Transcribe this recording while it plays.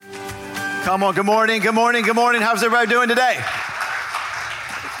Come on, good morning, good morning, good morning. How's everybody doing today?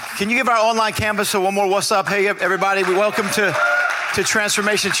 Can you give our online campus one more what's up? Hey, everybody, we welcome to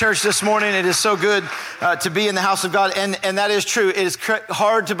Transformation Church this morning. It is so good to be in the house of God, and that is true. It is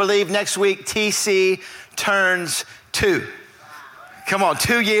hard to believe next week TC turns 2. Come on,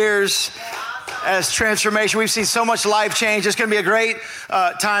 2 years as Transformation. We've seen so much life change. It's going to be a great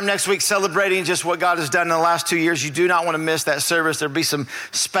time next week celebrating just what God has done in the last 2 years. You do not want to miss that service. There'll be some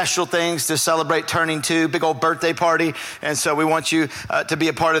special things to celebrate turning 2, big old birthday party. And so we want you to be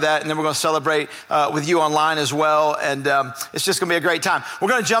a part of that. And then we're going to celebrate with you online as well. And it's just going to be a great time. We're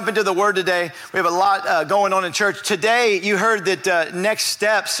going to jump into the Word today. We have a lot going on in church. Today, you heard that next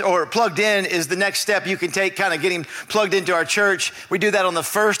steps or plugged in is the next step you can take, kind of getting plugged into our church. We do that on the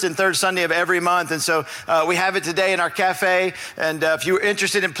first and third Sunday of every month. And so we have it today in our cafe. And if you're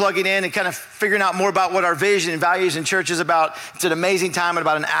interested in plugging in and kind of figuring out more about what our vision and values in church is about, it's an amazing time at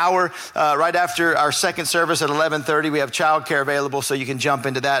about an hour right after our second service at 11:30. We have childcare available, so you can jump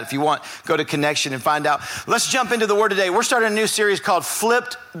into that. If you want, go to Connection and find out. Let's jump into the Word today. We're starting a new series called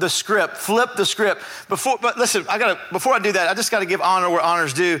Flipped the Script. Flip the Script. But listen, before I do that, I just got to give honor where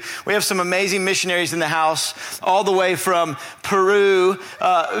honor's due. We have some amazing missionaries in the house, all the way from Peru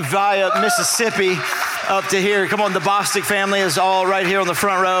via Mississippi up to here. Come on, the Bostic family is all right here on the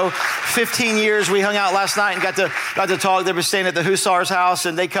front row. 15 years. We hung out last night and got to talk. They were staying at the Hussars' house,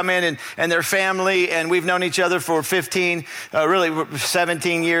 and they come in and their family, and we've known each other for 17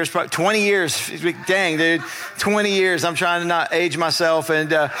 years, probably 20 years. Dang, dude, 20 years. I'm trying to not age myself,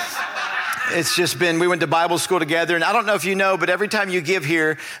 and it's just been, we went to Bible school together, and I don't know if you know, but every time you give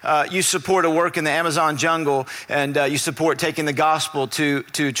here, you support a work in the Amazon jungle, and you support taking the gospel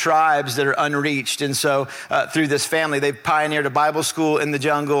to tribes that are unreached. And so through this family, they've pioneered a Bible school in the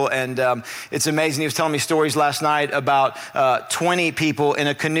jungle, and it's amazing. He was telling me stories last night about 20 people in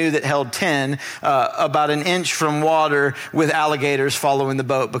a canoe that held 10, about an inch from water, with alligators following the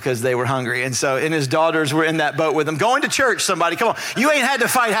boat because they were hungry. And his daughters were in that boat with him. Going to church, somebody, come on. You ain't had to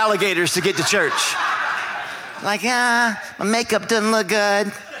fight alligators to get to church. Like, my makeup doesn't look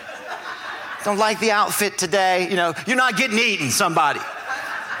good. Don't like the outfit today. You know, you're not getting eaten, somebody.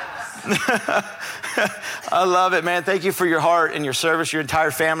 I love it, man. Thank you for your heart and your service, your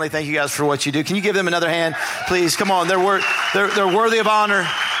entire family. Thank you guys for what you do. Can you give them another hand, please? Come on, they're worthy of honor.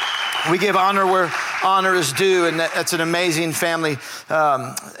 We give honor where honor is due, and that's an amazing family.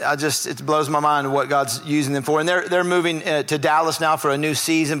 It blows my mind what God's using them for. And they're moving to Dallas now for a new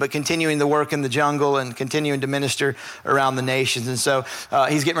season, but continuing the work in the jungle and continuing to minister around the nations. And so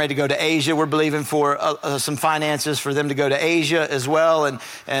he's getting ready to go to Asia. We're believing for some finances for them to go to Asia as well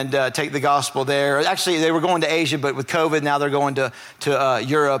and take the gospel there. Actually, they were going to Asia, but with COVID, now they're going to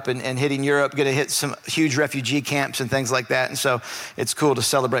Europe and hitting Europe, going to hit some huge refugee camps and things like that. And so it's cool to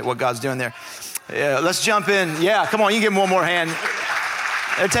celebrate what God's doing there. Yeah, let's jump in. Yeah, come on, you give them one more hand.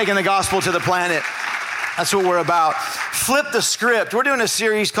 They're taking the gospel to the planet. That's what we're about. Flip the Script. We're doing a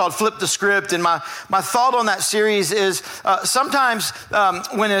series called Flip the Script, and my thought on that series is sometimes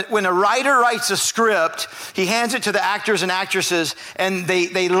when a writer writes a script, he hands it to the actors and actresses, and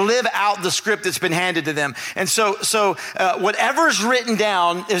they live out the script that's been handed to them. And so whatever's written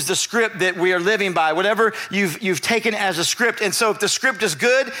down is the script that we are living by, whatever you've taken as a script. And so if the script is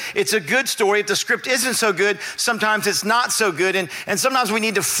good, it's a good story. If the script isn't so good, sometimes it's not so good. And sometimes we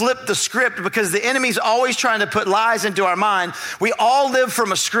need to flip the script because the enemy's always trying to put lies into our mind. We all live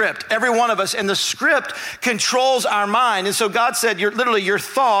from a script, every one of us, and the script controls our mind. And so God said, your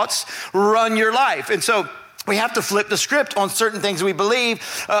thoughts run your life. And so we have to flip the script on certain things we believe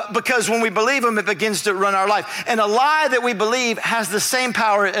because when we believe them, it begins to run our life. And a lie that we believe has the same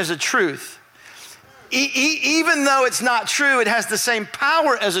power as a truth. Even though it's not true, it has the same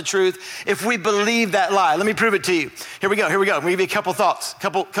power as a truth if we believe that lie. Let me prove it to you. Here we go. I'm going to give you a couple thoughts,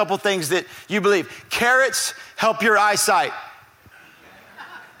 couple things that you believe. Carrots help your eyesight.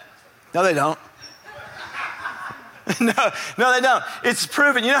 No, they don't. No, they don't. It's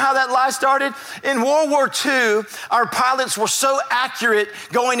proven. You know how that lie started? In World War II, our pilots were so accurate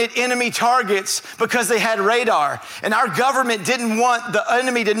going at enemy targets because they had radar. And our government didn't want the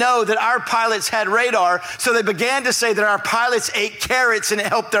enemy to know that our pilots had radar, so they began to say that our pilots ate carrots and it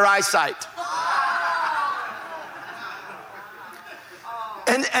helped their eyesight.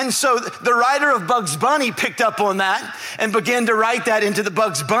 And so the writer of Bugs Bunny picked up on that and began to write that into the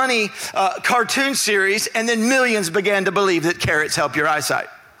Bugs Bunny cartoon series, and then millions began to believe that carrots help your eyesight.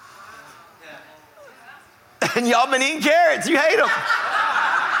 And y'all been eating carrots. You hate them.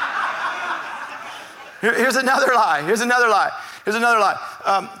 Here's another lie.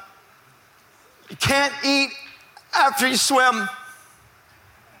 You can't eat after you swim.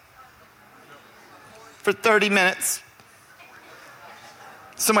 for 30 minutes.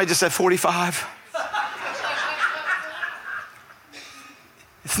 Somebody just said 45.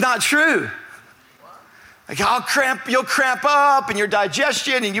 It's not true. Like, you'll cramp up and your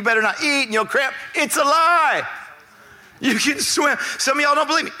digestion and you better not eat and you'll cramp. It's a lie. You can swim. Some of y'all don't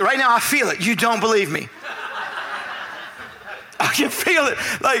believe me. Right now I feel it. You don't believe me. I can feel it.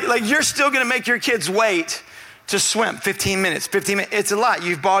 Like you're still gonna make your kids wait to swim 15 minutes. It's a lie.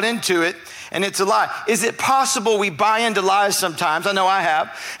 You've bought into it and it's a lie. Is it possible we buy into lies sometimes? I know I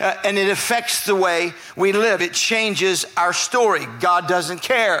have. And it affects the way we live. It changes our story. God doesn't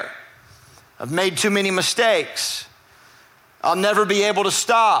care. I've made too many mistakes. I'll never be able to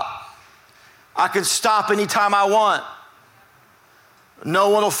stop. I can stop anytime I want. No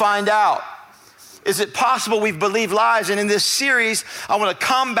one will find out. Is it possible we've believed lies? And in this series, I want to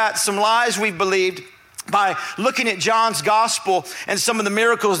combat some lies we've believed by looking at John's gospel and some of the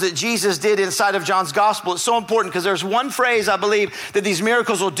miracles that Jesus did inside of John's gospel. It's so important because there's one phrase I believe that these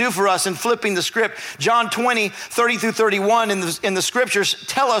miracles will do for us in flipping the script. John 20, 30 through 31 in the scriptures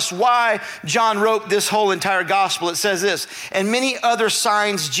tell us why John wrote this whole entire gospel. It says this, and many other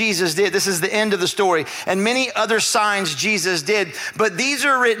signs Jesus did. This is the end of the story. And many other signs Jesus did. But these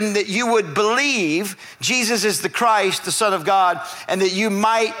are written that you would believe Jesus is the Christ, the Son of God, and that you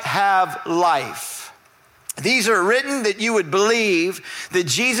might have life. These are written that you would believe that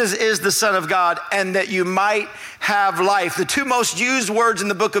Jesus is the Son of God and that you might have life. The two most used words in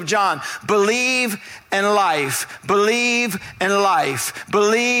the book of John, believe and life, believe and life,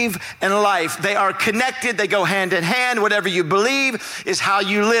 believe and life. They are connected. They go hand in hand. Whatever you believe is how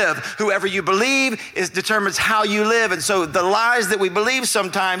you live. Whoever you believe determines how you live. And so the lies that we believe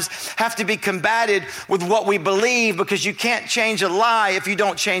sometimes have to be combated with what we believe, because you can't change a lie if you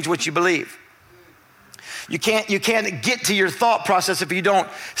don't change what you believe. You can't get to your thought process if you don't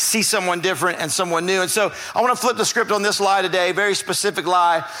see someone different and someone new. And so I want to flip the script on this lie today, very specific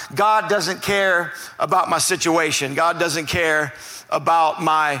lie. God doesn't care about my situation. God doesn't care about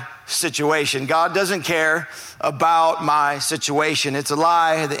my situation. God doesn't care about my situation. It's a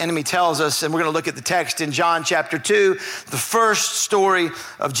lie the enemy tells us, and we're going to look at the text in John chapter 2, the first story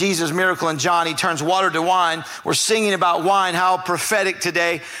of Jesus' miracle in John. He turns water to wine. We're singing about wine. How prophetic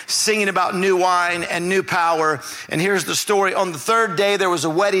today, singing about new wine and new power. And here's the story. On the third day, there was a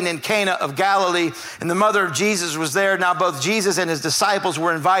wedding in Cana of Galilee, and the mother of Jesus was there. Now both Jesus and his disciples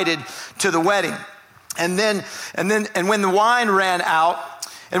were invited to the wedding. And when the wine ran out,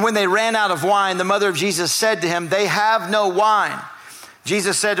 and when they ran out of wine, the mother of Jesus said to him, they have no wine.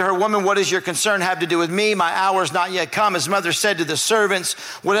 Jesus said to her, woman, what does your concern have to do with me? My hour is not yet come. His mother said to the servants,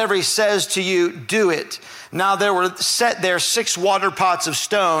 whatever he says to you, do it. Now there were set there 6 water pots of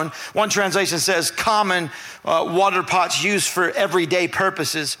stone. One translation says common water pots used for everyday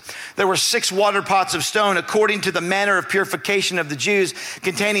purposes. There were 6 water pots of stone according to the manner of purification of the Jews,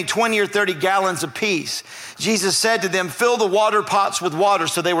 containing 20 or 30 gallons apiece. Jesus said to them, fill the water pots with water.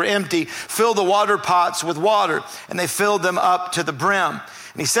 So they were empty. Fill the water pots with water. And they filled them up to the brim.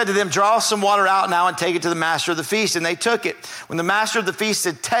 And he said to them, draw some water out now and take it to the master of the feast. And they took it. When the master of the feast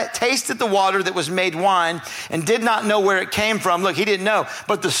had tasted the water that was made wine and did not know where it came from. Look, he didn't know.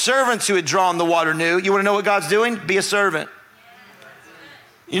 But the servants who had drawn the water knew. You want to know what God's doing? Be a servant.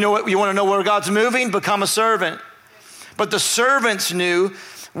 You know what? You want to know where God's moving? Become a servant. But the servants knew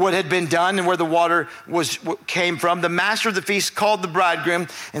what had been done and where the water came from. The master of the feast called the bridegroom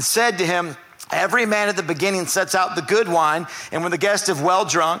and said to him, every man at the beginning sets out the good wine, and when the guests have well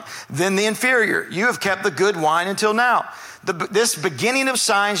drunk, then the inferior. You have kept the good wine until now. This beginning of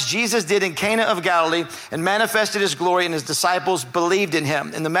signs Jesus did in Cana of Galilee and manifested his glory, and his disciples believed in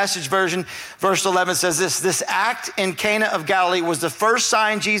him. In the Message version, verse 11 says this act in Cana of Galilee was the first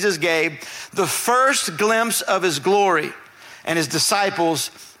sign Jesus gave, the first glimpse of his glory, and his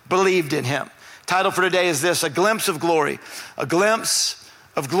disciples believed in him. Title for today is this, a glimpse of glory, a glimpse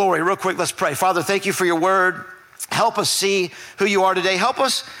of glory. Real quick, let's pray. Father, thank you for your word. Help us see who you are today. Help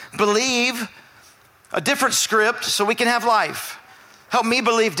us believe a different script so we can have life. Help me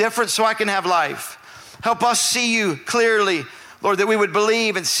believe different so I can have life. Help us see you clearly, Lord, that we would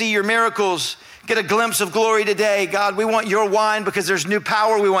believe and see your miracles, get a glimpse of glory today. God, we want your wine because there's new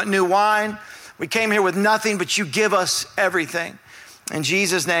power. We want new wine. We came here with nothing, but you give us everything. In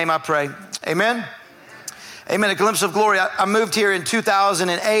Jesus' name I pray. Amen. Amen. A glimpse of glory. I moved here in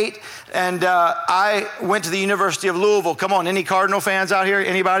 2008, and I went to the University of Louisville. Come on, any Cardinal fans out here?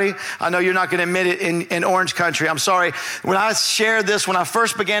 Anybody? I know you're not going to admit it in Orange Country. I'm sorry. When I shared this, when I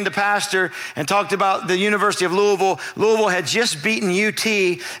first began to pastor and talked about the University of Louisville, Louisville had just beaten UT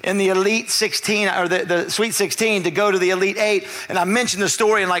in the Elite 16, or the Sweet 16, to go to the Elite 8. And I mentioned the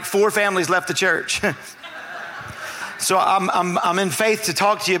story, and like 4 families left the church. So I'm in faith to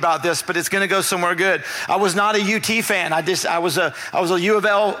talk to you about this, but it's going to go somewhere good. I was not a UT fan. I was a U of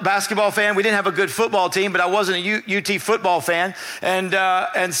L basketball fan. We didn't have a good football team, but I wasn't a UT football fan.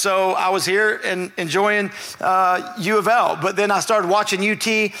 And so I was here and enjoying U of L. But then I started watching UT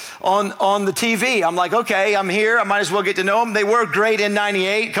on the TV. I'm like, okay, I'm here. I might as well get to know them. They were great in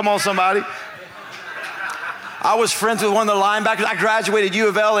 98. Come on, somebody. I was friends with one of the linebackers. I graduated U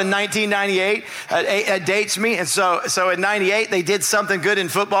of L in 1998. That dates me. And so in 98, they did something good in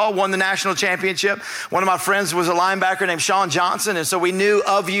football, won the national championship. One of my friends was a linebacker named Sean Johnson. And so we knew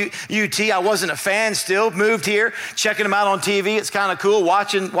of UT. I wasn't a fan still, moved here, checking them out on TV. It's kind of cool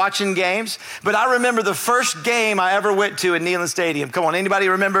watching games. But I remember the first game I ever went to at Neyland Stadium. Come on, anybody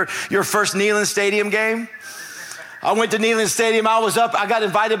remember your first Neyland Stadium game? I went to Neyland Stadium. I got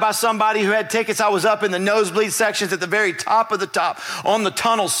invited by somebody who had tickets. I was up in the nosebleed sections at the very top of the top on the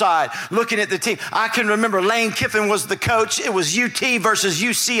tunnel side looking at the team. I can remember Lane Kiffin was the coach. It was UT versus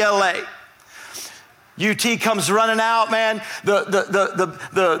UCLA. UT comes running out, man.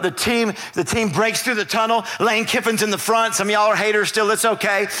 The team breaks through the tunnel. Lane Kiffin's in the front. Some of y'all are haters still. It's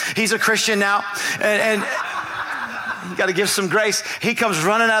okay. He's a Christian now. And you got to give some grace. He comes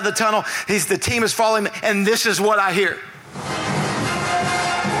running out of the tunnel. The team is following him, and this is what I hear.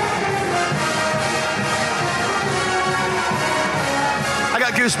 I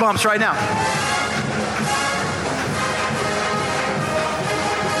got goosebumps right now.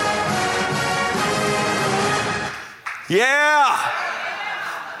 Yeah.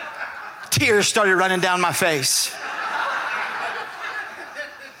 Tears started running down my face.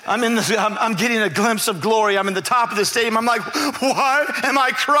 I'm getting a glimpse of glory. I'm in the top of the stadium. I'm like, why am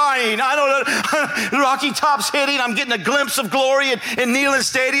I crying? I don't know. Rocky Top's hitting. I'm getting a glimpse of glory in Neyland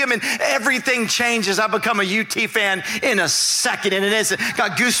Stadium, and everything changes. I become a UT fan in a second, and it is.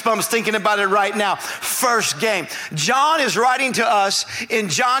 Got goosebumps thinking about it right now. First game. John is writing to us in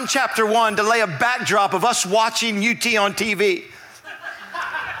John chapter 1 to lay a backdrop of us watching UT on TV.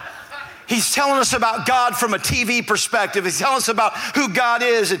 He's telling us about God from a TV perspective. He's telling us about who God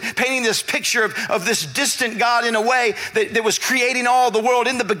is and painting this picture of this distant God in a way that was creating all the world.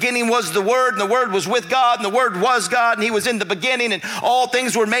 In the beginning was the Word, and the Word was with God, and the Word was God, and He was in the beginning, and all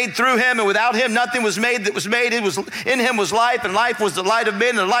things were made through Him, and without Him nothing was made that was made. It was in Him was life, and life was the light of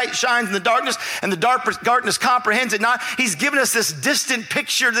men, and the light shines in the darkness, and the darkness comprehends it not. He's given us this distant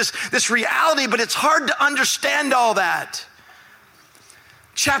picture, this reality, but it's hard to understand all that.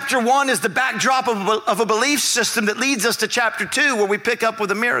 Chapter 1 is the backdrop of a belief system that leads us to chapter 2, where we pick up with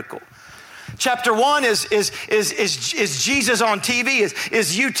a miracle. Chapter 1 is Jesus on TV,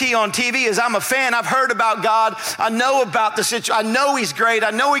 is UT on TV, is I'm a fan. I've heard about God. I know about the situation. I know He's great.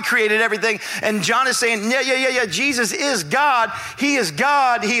 I know He created everything. And John is saying, yeah. Jesus is God. He is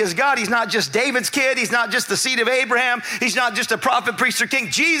God. He is God. He's not just David's kid. He's not just the seed of Abraham. He's not just a prophet, priest, or king.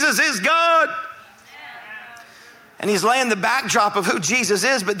 Jesus is God. And he's laying the backdrop of who Jesus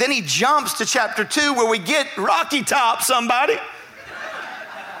is, but then he jumps to chapter 2 where we get Rocky Top, somebody.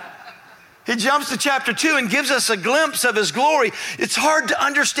 He jumps to chapter 2 and gives us a glimpse of His glory. It's hard to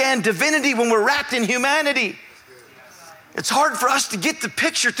understand divinity when we're wrapped in humanity. It's hard for us to get the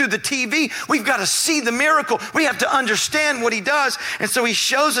picture through the TV. We've got to see the miracle. We have to understand what He does. And so He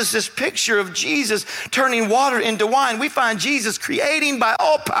shows us this picture of Jesus turning water into wine. We find Jesus creating by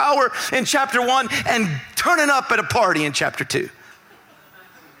all power in chapter 1 and turning up at a party in chapter 2.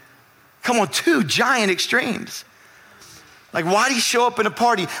 Come on, two giant extremes. Like, why did He show up in a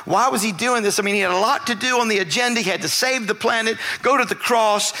party? Why was He doing this? I mean, He had a lot to do on the agenda. He had to save the planet, go to the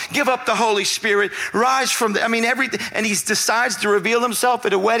cross, give up the Holy Spirit, rise from everything. And He decides to reveal Himself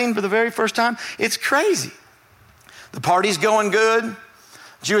at a wedding for the very first time. It's crazy. The party's going good.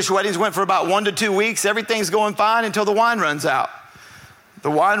 Jewish weddings went for about 1 to 2 weeks. Everything's going fine until the wine runs out.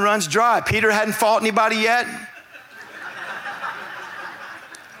 The wine runs dry. Peter hadn't fought anybody yet.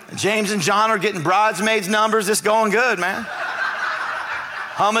 James and John are getting bridesmaids numbers. It's going good, man.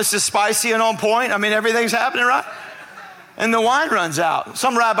 Hummus is spicy and on point. I mean, everything's happening right. And the wine runs out.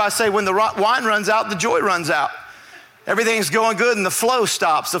 Some rabbis say when the wine runs out, the joy runs out. Everything's going good and the flow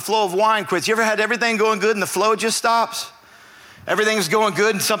stops. The flow of wine quits. You ever had everything going good and the flow just stops? Everything's going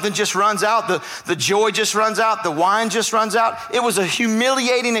good and something just runs out. The joy just runs out. The wine just runs out. It was a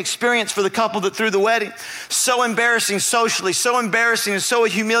humiliating experience for the couple that threw the wedding. So embarrassing socially, so embarrassing and so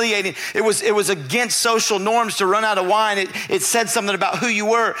humiliating. It was against social norms to run out of wine. It said something about who you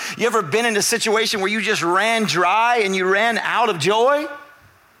were. You ever been in a situation where you just ran dry and you ran out of joy?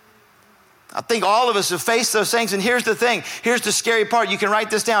 I think all of us have faced those things. And here's the thing. Here's the scary part. You can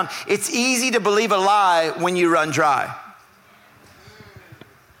write this down. It's easy to believe a lie when you run dry.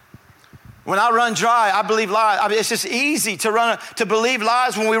 When I run dry, I believe lies. I mean, it's just easy to believe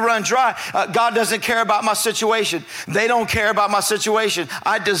lies when we run dry. God doesn't care about my situation. They don't care about my situation.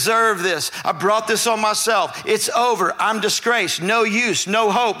 I deserve this. I brought this on myself. It's over. I'm disgraced. No use,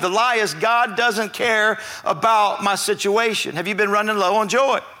 no hope. The lie is God doesn't care about my situation. Have you been running low on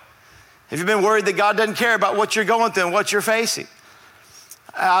joy? Have you been worried that God doesn't care about what you're going through and what you're facing?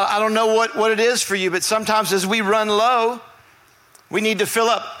 I don't know what it is for you, but sometimes as we run low, we need to fill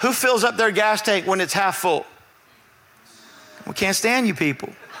up. Who fills up their gas tank when it's half full? We can't stand you people.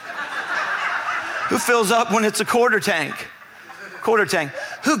 Who fills up when it's a quarter tank? Quarter tank.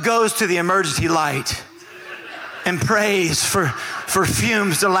 Who goes to the emergency light and prays for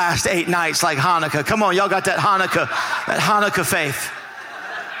fumes to last 8 nights like Hanukkah? Come on, y'all got that Hanukkah faith.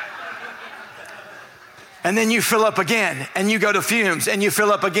 And then you fill up again, and you go to fumes, and you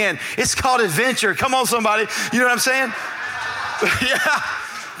fill up again. It's called adventure. Come on, somebody. You know what I'm saying? Yeah,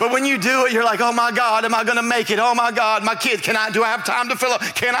 but when you do it, you're like, oh my God, am I gonna make it? Oh my God, my kid, do I have time to fill up?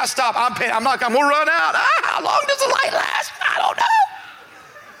 Can I stop? I'm gonna run out. How long does the light last? I don't know.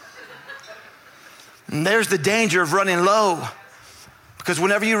 And there's the danger of running low, because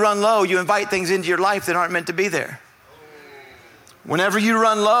whenever you run low, you invite things into your life that aren't meant to be there. Whenever you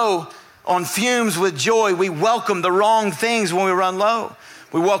run low on fumes with joy, we welcome the wrong things when we run low.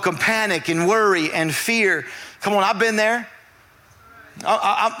 We welcome panic and worry and fear. Come on, I've been there.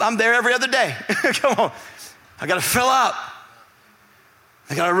 I'm there every other day. Come on. I got to fill up.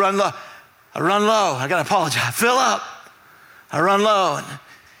 I got to run low. I run low. I got to apologize. Fill up. I run low. And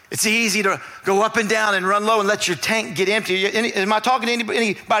it's easy to go up and down and run low and let your tank get empty. Am I talking to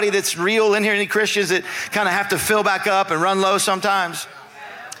anybody that's real in here? Any Christians that kind of have to fill back up and run low sometimes?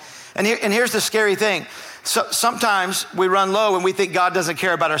 And here's the scary thing. So sometimes we run low and we think God doesn't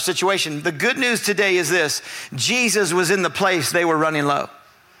care about our situation. The good news today is this: Jesus was in the place they were running low.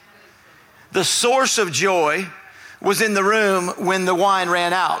 The source of joy was in the room when the wine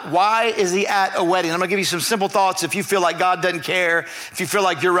ran out. Why is he at a wedding? I'm gonna give you some simple thoughts if you feel like God doesn't care, if you feel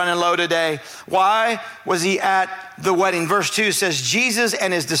like you're running low today. Why was he at the wedding? Verse 2 says, Jesus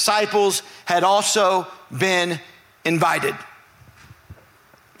and his disciples had also been invited.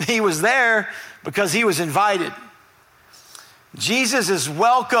 He was there because he was invited. Jesus is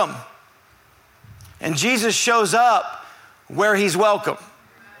welcome. And Jesus shows up where he's welcome.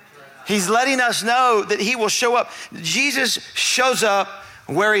 He's letting us know that he will show up. Jesus shows up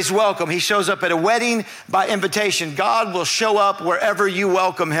where he's welcome. He shows up at a wedding by invitation. God will show up wherever you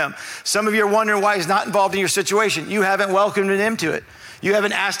welcome him. Some of you are wondering why he's not involved in your situation. You haven't welcomed him to it. You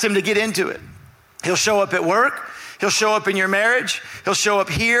haven't asked him to get into it. He'll show up at work. He'll show up in your marriage. He'll show up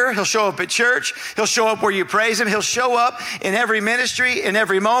here. He'll show up at church. He'll show up where you praise him. He'll show up in every ministry, in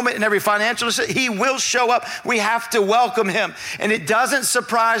every moment, in every financial decision. He will show up. We have to welcome him. And it doesn't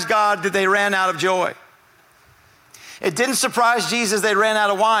surprise God that they ran out of joy. It didn't surprise Jesus they ran out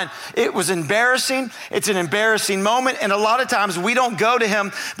of wine. It was embarrassing. It's an embarrassing moment. And a lot of times we don't go to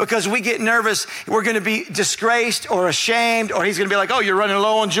him because we get nervous. We're going to be disgraced or ashamed, or he's going to be like, oh, you're running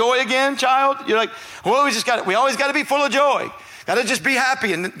low on joy again, child? You're like, well, we always got to be full of joy. Got to just be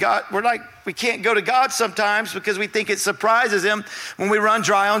happy. And God, we're like, we can't go to God sometimes because we think it surprises him when we run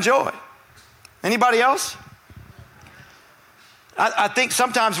dry on joy. Anybody else? I think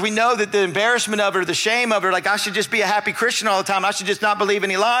sometimes we know that the embarrassment of it or the shame of it, like I should just be a happy Christian all the time. I should just not believe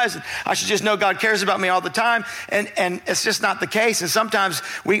any lies. I should just know God cares about me all the time. And it's just not the case. And sometimes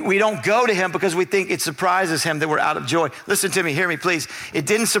we don't go to him because we think it surprises him that we're out of joy. Listen to me, hear me, please. It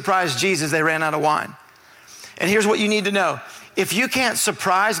didn't surprise Jesus they ran out of wine. And here's what you need to know. If you can't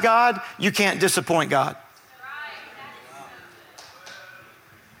surprise God, you can't disappoint God.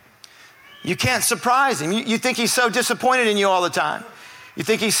 You can't surprise him. You think he's so disappointed in you all the time. You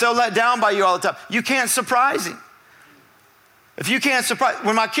think he's so let down by you all the time. You can't surprise him. If you can't surprise,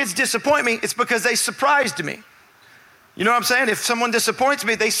 when my kids disappoint me, it's because they surprised me. You know what I'm saying? If someone disappoints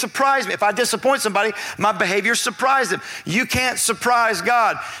me, they surprise me. If I disappoint somebody, my behavior surprises them. You can't surprise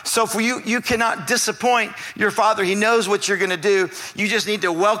God. So for you cannot disappoint your Father. He knows what you're going to do. You just need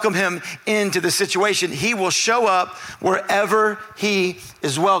to welcome him into the situation. He will show up wherever he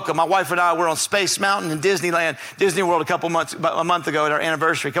is welcome. My wife and I were on Space Mountain in Disneyland, Disney World about a month ago at our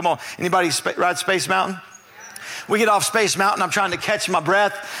anniversary. Come on, anybody ride Space Mountain? We get off Space Mountain. I'm trying to catch my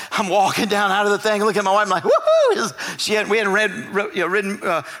breath. I'm walking down out of the thing. Look at my wife. I'm like, woohoo! We hadn't ridden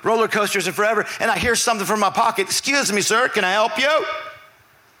roller coasters in forever. And I hear something from my pocket. Excuse me, sir. Can I help you?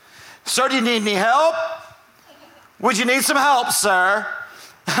 Sir, do you need any help? Would you need some help, sir?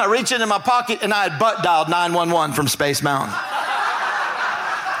 I reach into my pocket and I had butt dialed 911 from Space Mountain.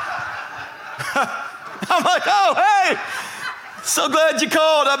 I'm like, oh, hey. So glad you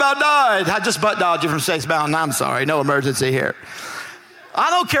called. I about died. I just butt dialed you from States Mountain. I'm sorry. No emergency here. I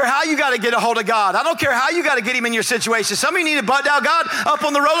don't care how you got to get a hold of God. I don't care how you got to get him in your situation. Some of you need to butt dial God up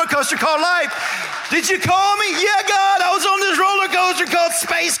on the roller coaster called life. Did you call me? Yeah, God, I was on this roller coaster called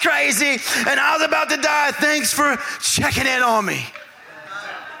Space Crazy, and I was about to die. Thanks for checking in on me.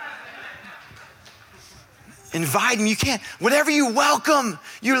 Invite him. You can't. Whatever you welcome,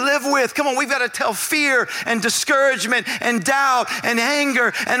 you live with. Come on, we've got to tell fear and discouragement and doubt and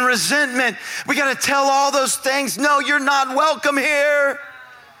anger and resentment. We got to tell all those things. No, you're not welcome here.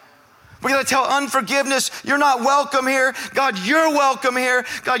 We got to tell unforgiveness. You're not welcome here. God, you're welcome here.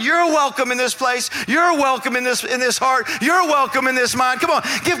 God, you're welcome in this place. You're welcome in this heart. You're welcome in this mind. Come on,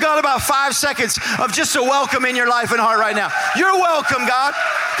 give God about 5 seconds of just a welcome in your life and heart right now. You're welcome, God.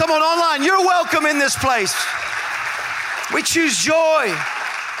 Come on, online. You're welcome in this place. We choose joy.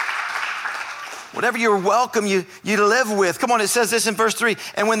 Whatever you're welcome, you live with. Come on, it says this in verse 3.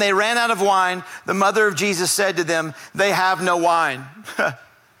 And when they ran out of wine, the mother of Jesus said to them, they have no wine.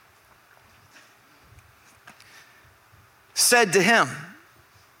 Said to him.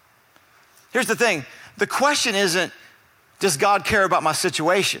 Here's the thing. The question isn't, does God care about my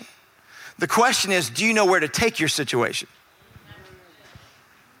situation? The question is, do you know where to take your situation?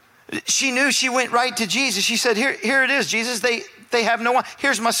 She knew. She went right to Jesus. She said, here it is, Jesus. They have no wine.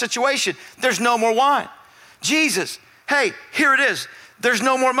 Here's my situation. There's no more wine. Jesus, hey, here it is. There's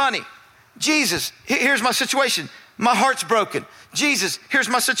no more money. Jesus, here's my situation. My heart's broken. Jesus, here's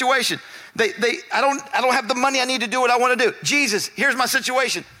my situation. I don't have the money I need to do what I want to do. Jesus, here's my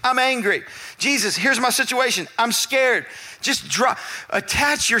situation. I'm angry. Jesus, here's my situation. I'm scared. Just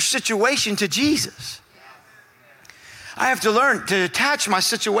attach your situation to Jesus. I have to learn to attach my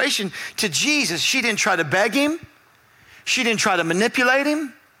situation to Jesus. She didn't try to beg him. She didn't try to manipulate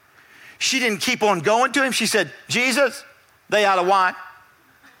him. She didn't keep on going to him. She said, Jesus, they out of wine.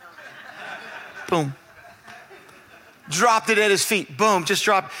 Boom. Dropped it at his feet. Boom, just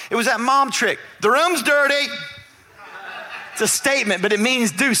dropped. It was that mom trick. The room's dirty. It's a statement, but it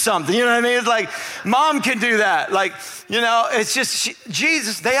means do something. You know what I mean? It's like, mom can do that. Like, it's just,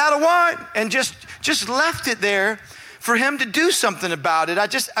 Jesus, they out of wine. And just left it there for him to do something about it. I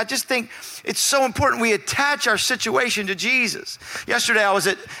just think it's so important we attach our situation to Jesus. Yesterday I was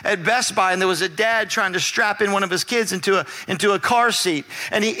at Best Buy, and there was a dad trying to strap in one of his kids into a car seat.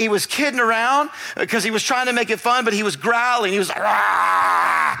 And he was kidding around because he was trying to make it fun, but he was growling. He was like,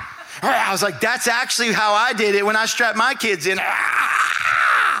 "Rah!" I was like, that's actually how I did it when I strapped my kids in.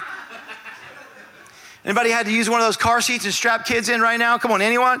 "Rah!" Anybody had to use one of those car seats and strap kids in right now? Come on,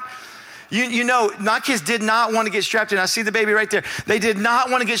 anyone? You know, my kids did not want to get strapped in. I see the baby right there. They did not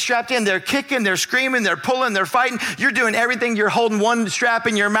want to get strapped in. They're kicking, they're screaming, they're pulling, they're fighting. You're doing everything. You're holding one strap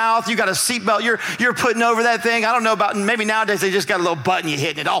in your mouth. You got a seatbelt. You're putting over that thing. I don't know about, maybe nowadays they just got a little button you hit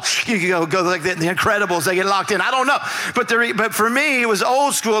and it all, you can go like that. The Incredibles, they get locked in. I don't know. But for me, it was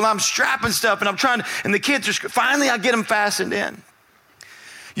old school, and I'm strapping stuff, and I'm trying to, and the kids are, finally I get them fastened in.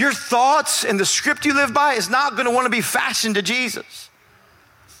 Your thoughts and the script you live by is not going to want to be fastened to Jesus.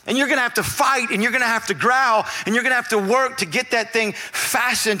 And you're going to have to fight, and you're going to have to growl, and you're going to have to work to get that thing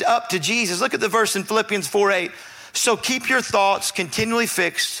fastened up to Jesus. Look at the verse in Philippians 4:8. So keep your thoughts continually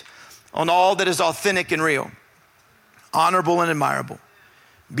fixed on all that is authentic and real, honorable and admirable,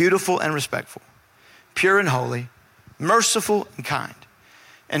 beautiful and respectful, pure and holy, merciful and kind.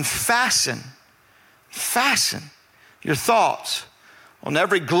 And fasten your thoughts on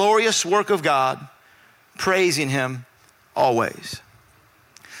every glorious work of God, praising him always.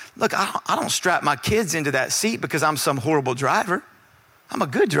 Look, I don't strap my kids into that seat because I'm some horrible driver. I'm a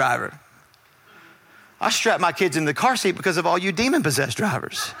good driver. I strap my kids in the car seat because of all you demon-possessed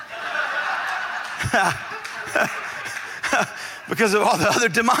drivers. Because of all the other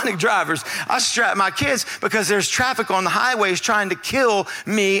demonic drivers. I strap my kids because there's traffic on the highways trying to kill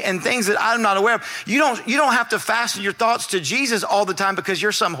me and things that I'm not aware of. You don't have to fasten your thoughts to Jesus all the time because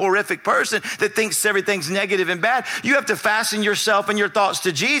you're some horrific person that thinks everything's negative and bad. You have to fasten yourself and your thoughts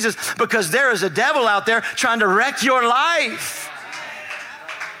to Jesus because there is a devil out there trying to wreck your life.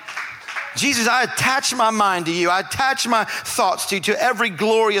 Jesus, I attach my mind to you. I attach my thoughts to you, to every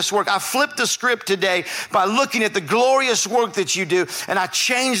glorious work. I flipped the script today by looking at the glorious work that you do, and I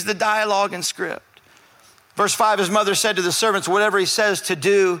changed the dialogue and script. Verse 5, his mother said to the servants, whatever he says to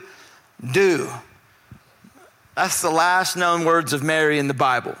do, do. That's the last known words of Mary in the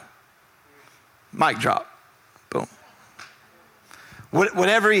Bible. Mic drop. Boom.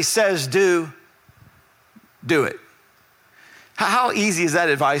 Whatever he says do, do it. How easy is that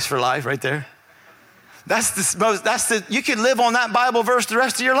advice for life right there? You can live on that Bible verse the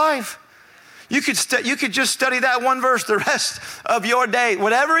rest of your life. You could just study that one verse the rest of your day.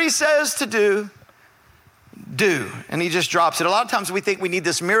 Whatever he says to do, do. And he just drops it. A lot of times we think we need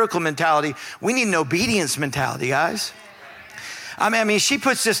this miracle mentality. We need an obedience mentality, guys. I mean, she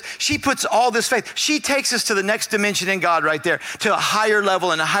puts all this faith. She takes us to the next dimension in God right there, to a higher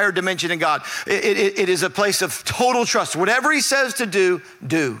level and a higher dimension in God. It is a place of total trust. Whatever he says to do,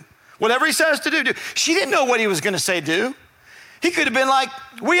 do. Whatever he says to do, do. She didn't know what he was going to say do. He could have been like,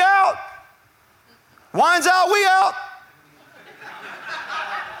 we out. Wine's out, we out.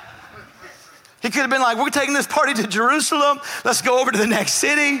 He could have been like, we're taking this party to Jerusalem. Let's go over to the next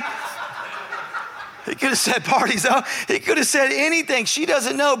city. He could have said parties out. He could have said anything. She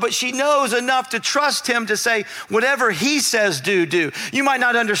doesn't know, but she knows enough to trust him to say, whatever he says, do, do. You might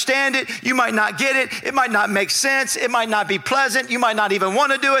not understand it. You might not get it. It might not make sense. It might not be pleasant. You might not even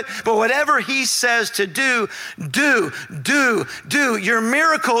want to do it. But whatever he says to do, do, do, do. Your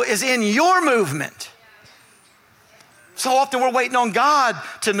miracle is in your movement. So often we're waiting on God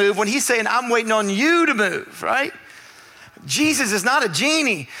to move when he's saying, I'm waiting on you to move, right? Jesus is not a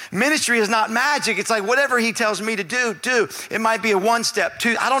genie. Ministry is not magic. It's like whatever he tells me to do, do. It might be a 1 step,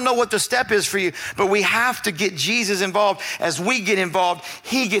 2. I don't know what the step is for you, but we have to get Jesus involved. As we get involved,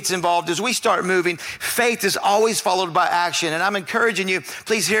 he gets involved. As we start moving, faith is always followed by action. And I'm encouraging you,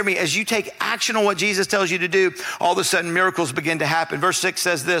 please hear me, as you take action on what Jesus tells you to do, all of a sudden miracles begin to happen. Verse 6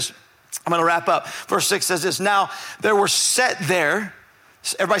 says this. I'm going to wrap up. Verse 6 says this. Now there were set there,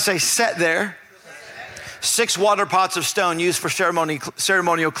 everybody say set there, 6 water pots of stone used for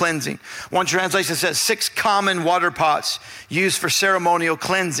ceremonial cleansing. One translation says 6 common water pots used for ceremonial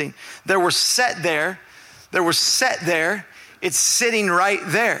cleansing. There were set there. It's sitting right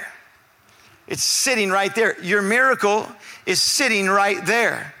there. It's sitting right there. Your miracle is sitting right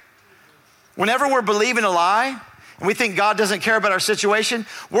there. Whenever we're believing a lie, and we think God doesn't care about our situation,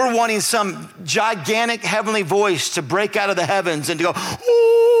 we're wanting some gigantic heavenly voice to break out of the heavens and to go,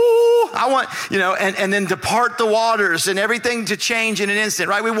 ooh, I want, and then to part the waters and everything to change in an instant,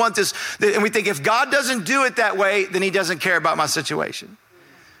 right? We want this, and we think if God doesn't do it that way, then he doesn't care about my situation.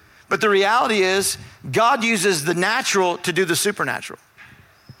 But the reality is, God uses the natural to do the supernatural.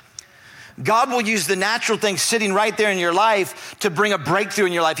 God will use the natural things sitting right there in your life to bring a breakthrough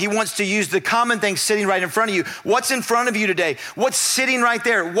in your life. He wants to use the common things sitting right in front of you. What's in front of you today? What's sitting right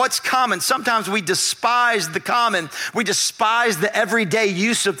there? What's common? Sometimes we despise the common. We despise the everyday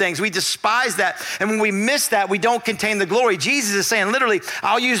use of things. We despise that. And when we miss that, we don't contain the glory. Jesus is saying literally,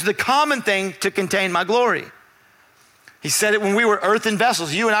 I'll use the common thing to contain my glory. He said it when we were earthen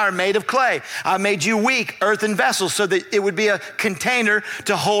vessels. You and I are made of clay. I made you weak earthen vessels so that it would be a container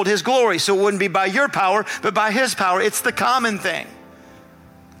to hold his glory. So it wouldn't be by your power, but by his power. It's the common thing.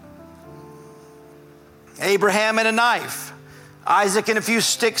 Abraham and a knife. Isaac and a few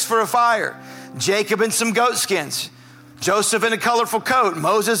sticks for a fire. Jacob and some goat skins. Joseph in a colorful coat,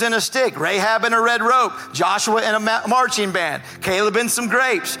 Moses in a stick, Rahab in a red robe, Joshua in a marching band, Caleb in some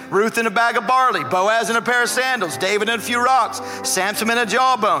grapes, Ruth in a bag of barley, Boaz in a pair of sandals, David in a few rocks, Samson in a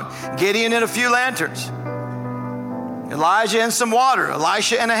jawbone, Gideon in a few lanterns, Elijah in some water,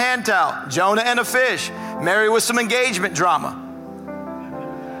 Elisha in a hand towel, Jonah in a fish, Mary with some engagement drama,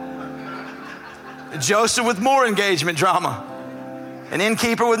 Joseph with more engagement drama, an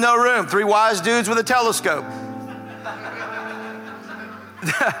innkeeper with no room, 3 wise dudes with a telescope,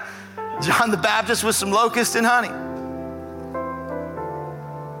 John the Baptist with some locusts and honey.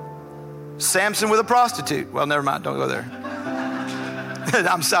 Samson with a prostitute. Well, never mind. Don't go there.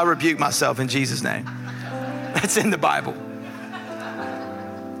 I rebuke myself in Jesus' name. That's in the Bible.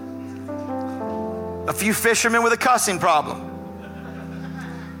 A few fishermen with a cussing problem.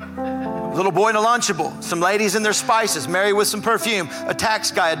 A little boy in a Lunchable, some ladies in their spices, Mary with some perfume, a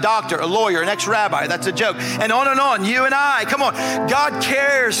tax guy, a doctor, a lawyer, an ex-rabbi. That's a joke. And on. You and I, come on. God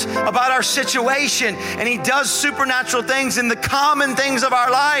cares about our situation, and he does supernatural things in the common things of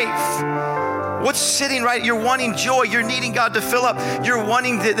our life. What's sitting right? You're wanting joy. You're needing God to fill up. You're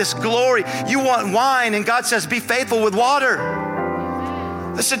wanting this glory. You want wine, and God says, be faithful with water.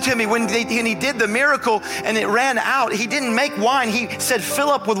 Listen to me, when he did the miracle and it ran out, he didn't make wine. He said, fill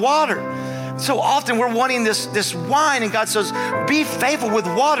up with water. So often we're wanting this wine, and God says, be faithful with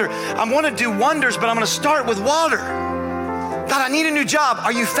water. I want to do wonders, but I'm going to start with water. God, I need a new job.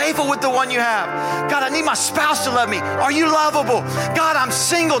 Are you faithful with the one you have? God, I need my spouse to love me. Are you lovable? God, I'm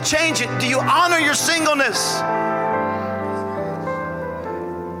single. Change it. Do you honor your singleness?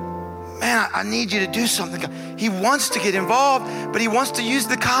 Man, I need you to do something. He wants to get involved, but he wants to use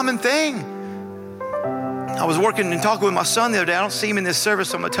the common thing. I was working and talking with my son the other day. I don't see him in this service,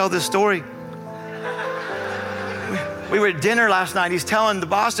 so I'm going to tell this story. We were at dinner last night. He's telling the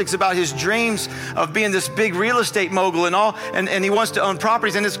Bosticks about his dreams of being this big real estate mogul and all, and he wants to own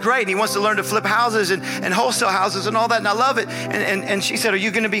properties, and it's great. He wants to learn to flip houses and wholesale houses and all that, and I love it. And she said, are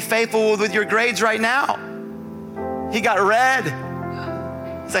you going to be faithful with your grades right now? He got red.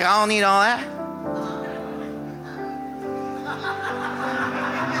 He's like, I don't need all that.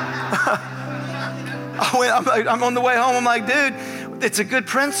 I'm on the way home. I'm like, dude, it's a good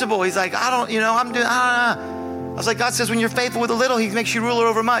principle. He's like, I don't know. I was like, God says when you're faithful with a little, he makes you ruler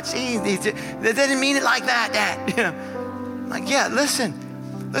over much. That didn't mean it like that, Dad. I'm like, yeah, listen,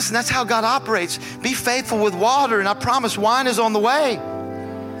 that's how God operates. Be faithful with water, and I promise wine is on the way.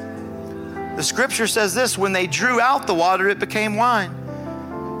 The scripture says this, when they drew out the water, it became wine.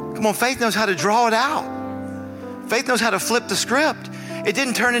 Come on, faith knows how to draw it out. Faith knows how to flip the script. It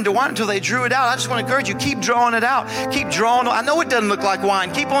didn't turn into wine until they drew it out. I just want to encourage you, keep drawing it out. Keep drawing. I know it doesn't look like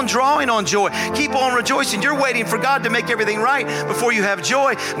wine. Keep on drawing on joy. Keep on rejoicing. You're waiting for God to make everything right before you have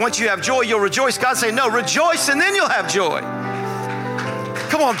joy. Once you have joy, you'll rejoice. God's saying, no, rejoice and then you'll have joy.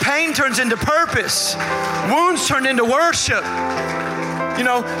 Come on, pain turns into purpose. Wounds turn into worship. You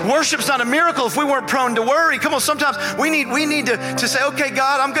know, worship's not a miracle if we weren't prone to worry. Come on, sometimes we need to say, okay,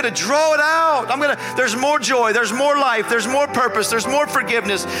 God, I'm going to draw it out. There's more joy, there's more life, there's more purpose, there's more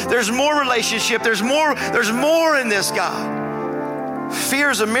forgiveness, there's more relationship, there's more in this, God. Fear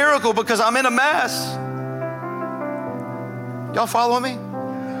is a miracle because I'm in a mess. Y'all follow me?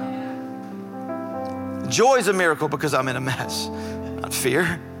 Joy is a miracle because I'm in a mess, not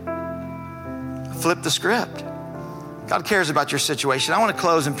fear. Flip the script. God cares about your situation. I want to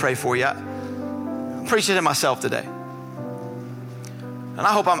close and pray for you. I'm preaching it myself today. And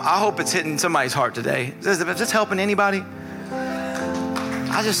I hope it's hitting somebody's heart today. Is this helping anybody?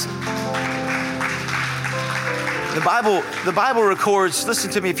 The Bible records,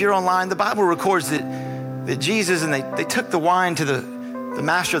 listen to me if you're online, the Bible records that Jesus, and they took the wine to the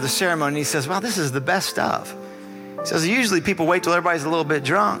master of the ceremony, and he says, wow, this is the best stuff. He says, usually people wait till everybody's a little bit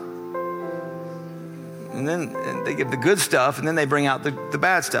drunk. And then they give the good stuff, and then they bring out the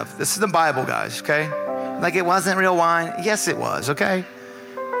bad stuff. This is the Bible, guys, okay? Like it wasn't real wine. Yes, it was, okay?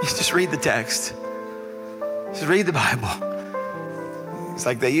 You just read the text. Just read the Bible. It's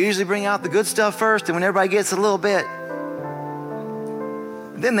like they usually bring out the good stuff first, and when everybody gets a little bit,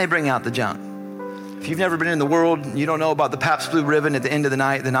 then they bring out the junk. If you've never been in the world and you don't know about the Pabst Blue Ribbon at the end of the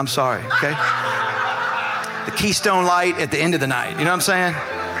night, then I'm sorry, okay? The Keystone Light at the end of the night, you know what I'm saying?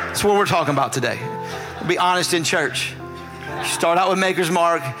 That's what we're talking about today. We'll be honest in church. You start out with Maker's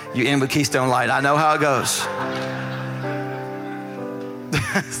Mark, you end with Keystone Light. I know how it goes.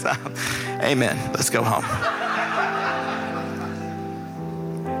 So, amen. Let's go home.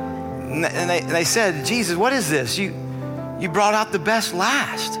 And they said, Jesus, what is this? You brought out the best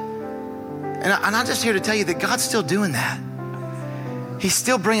last. And I'm just here to tell you that God's still doing that. He's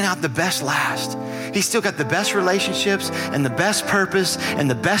still bringing out the best last. He's still got the best relationships and the best purpose and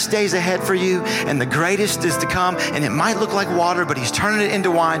the best days ahead for you, and the greatest is to come. And it might look like water, but he's turning it into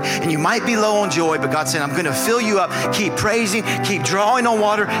wine, and you might be low on joy, but God's saying, I'm going to fill you up. Keep praising, keep drawing on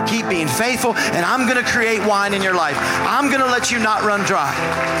water, keep being faithful, and I'm going to create wine in your life. I'm going to let you not run dry.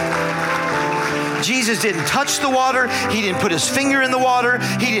 Jesus didn't touch the water. He didn't put his finger in the water.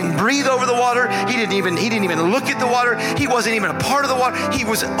 He didn't breathe over the water. He didn't even look at the water. He wasn't even a part of the water. He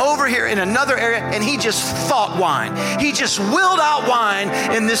was over here in another area, and he just thought wine. He just willed out wine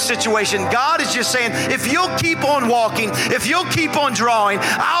in this situation. God is just saying, if you'll keep on walking, if you'll keep on drawing,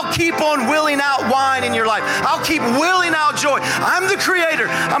 I'll keep on willing out wine in your life. I'll keep willing out joy. I'm the creator.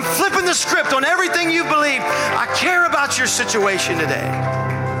 I'm flipping the script on everything you believe. I care about your situation today.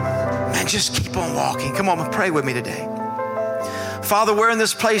 Man, just keep on walking. Come on, pray with me today. Father, we're in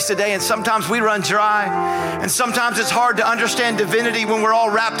this place today, and sometimes we run dry, and sometimes it's hard to understand divinity when we're all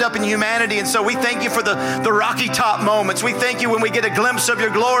wrapped up in humanity. And so we thank you for the rocky top moments. We thank you when we get a glimpse of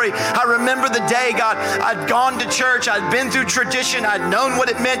your glory. I remember the day, God, I'd gone to church. I'd been through tradition. I'd known what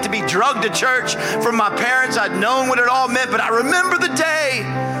it meant to be drugged to church from my parents. I'd known what it all meant, but I remember the day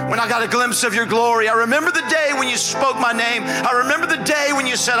when I got a glimpse of your glory. I remember the day when you spoke my name. I remember the day when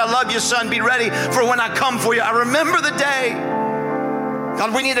you said, I love you, son. Be ready for when I come for you. I remember the day.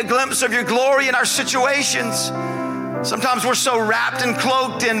 God, we need a glimpse of your glory in our situations. Sometimes we're so wrapped and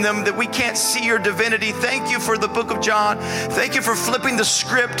cloaked in them that we can't see your divinity. Thank you for the book of John. Thank you for flipping the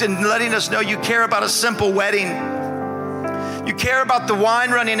script and letting us know you care about a simple wedding. You care about the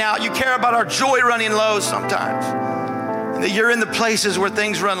wine running out. You care about our joy running low sometimes. And that you're in the places where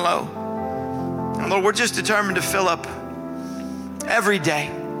things run low. And Lord, we're just determined to fill up every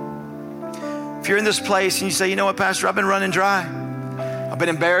day. If you're in this place and you say, you know what, Pastor, I've been running dry. I've been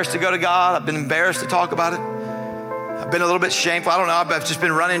embarrassed to go to God. I've been embarrassed to talk about it. I've been a little bit shameful. I don't know. I've just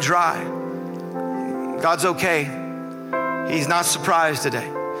been running dry. God's okay. He's not surprised today.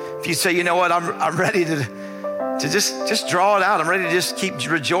 If you say, you know what, I'm ready to just draw it out. I'm ready to just keep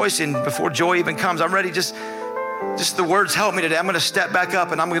rejoicing before joy even comes. I'm ready just the words help me today. I'm going to step back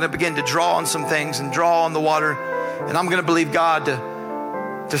up and I'm going to begin to draw on some things and draw on the water. And I'm going to believe God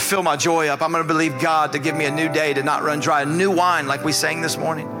to fill my joy up. I'm going to believe God to give me a new day, to not run dry, a new wine like we sang this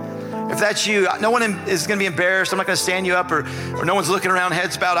morning. If that's you, no one is going to be embarrassed. I'm not going to stand you up or no one's looking around,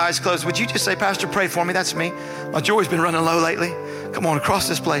 heads bowed, eyes closed. Would you just say, Pastor, pray for me? That's me. My joy's been running low lately. Come on, across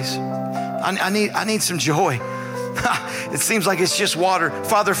this place. I need some joy. It seems like it's just water.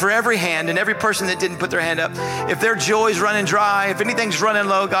 Father, for every hand and every person that didn't put their hand up, if their joy's running dry, if anything's running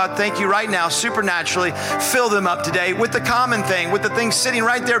low, God, thank you right now, supernaturally, fill them up today with the common thing, with the thing sitting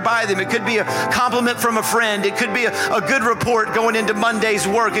right there by them. It could be a compliment from a friend. It could be a good report going into Monday's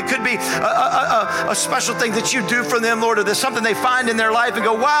work. It could be a special thing that you do for them, Lord, or there's something they find in their life and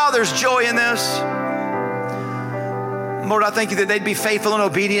go, wow, there's joy in this. Lord, I thank you that they'd be faithful and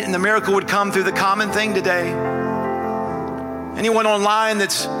obedient and the miracle would come through the common thing today. Anyone online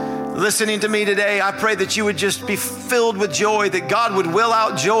that's listening to me today, I pray that you would just be filled with joy, that God would will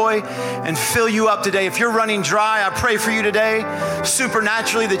out joy and fill you up today. If you're running dry, I pray for you today,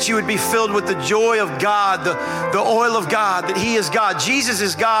 supernaturally, that you would be filled with the joy of God, the oil of God, that He is God. Jesus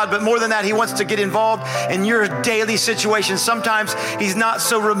is God, but more than that, He wants to get involved in your daily situation. Sometimes He's not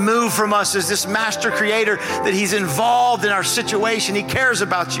so removed from us as this master creator that He's involved in our situation. He cares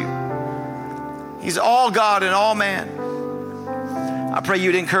about you. He's all God and all man. I pray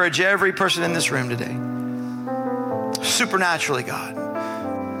you'd encourage every person in this room today. Supernaturally,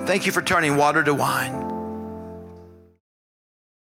 God. Thank you for turning water to wine.